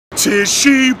'Tis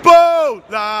she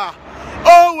bowler,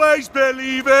 always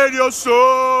believe in your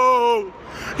soul.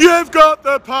 You've got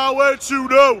the power to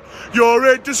know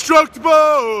you're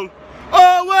indestructible.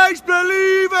 Always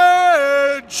believe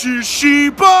in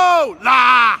she bowler.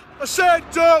 I said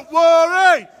don't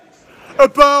worry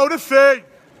about a thing,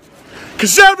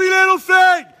 'cause every little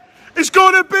thing is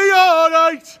gonna be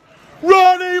alright.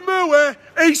 Ronnie Moore,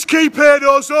 he's keeping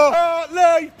us up.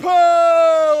 Hartlepool,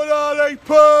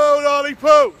 Hartlepool,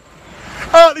 Hartlepool.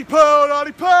 Hartlepool,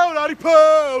 Hartlepool,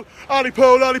 Hartlepool.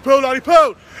 Hartlepool, Hartlepool,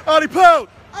 Hartlepool. Hartlepool,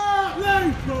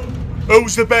 Hartlepool.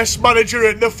 Who's the best manager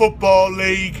in the Football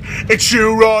League? It's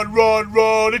you, Ron, Ron,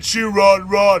 Ron. It's you, Ron,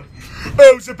 Ron.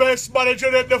 Who's the best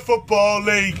manager in the Football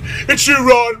League? It's you,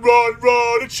 Ron, Ron,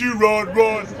 Ron. It's you, Ron,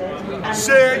 Ron.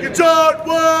 Say you don't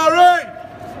worry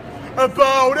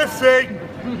about a thing,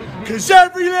 'cause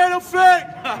every little thing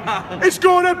is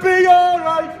gonna be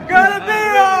alright. Gonna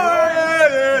be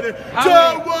alright.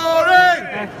 Don't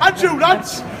worry, I do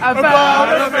that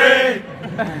about a thing,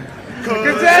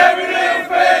 'cause every little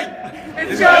thing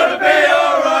is gonna be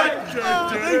alright.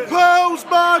 Hartlepool's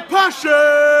my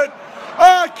passion,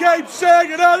 I keep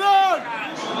singing along.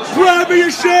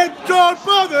 Premiership don't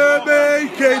bother me,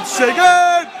 keep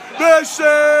singing the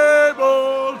same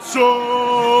old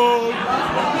song.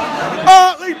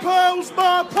 Hartlepool's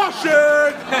my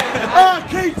passion, I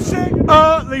keep singing.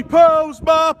 Hartlepool's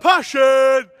my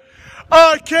passion,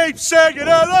 I keep singing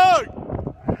along.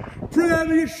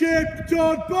 Premiership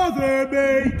don't bother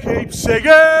me, keep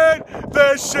singing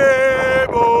the same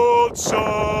old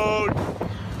song.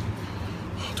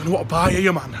 I don't know what to buy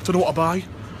here, man. I don't know what to buy.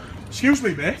 Excuse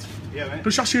me, mate. Yeah, mate.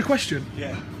 Just ask you a question.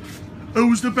 Yeah.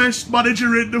 Who's the best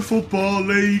manager in the Football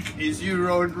League? Is you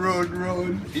Ron, Ron,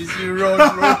 Ron? Is you Ron,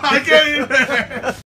 Ron? I get it.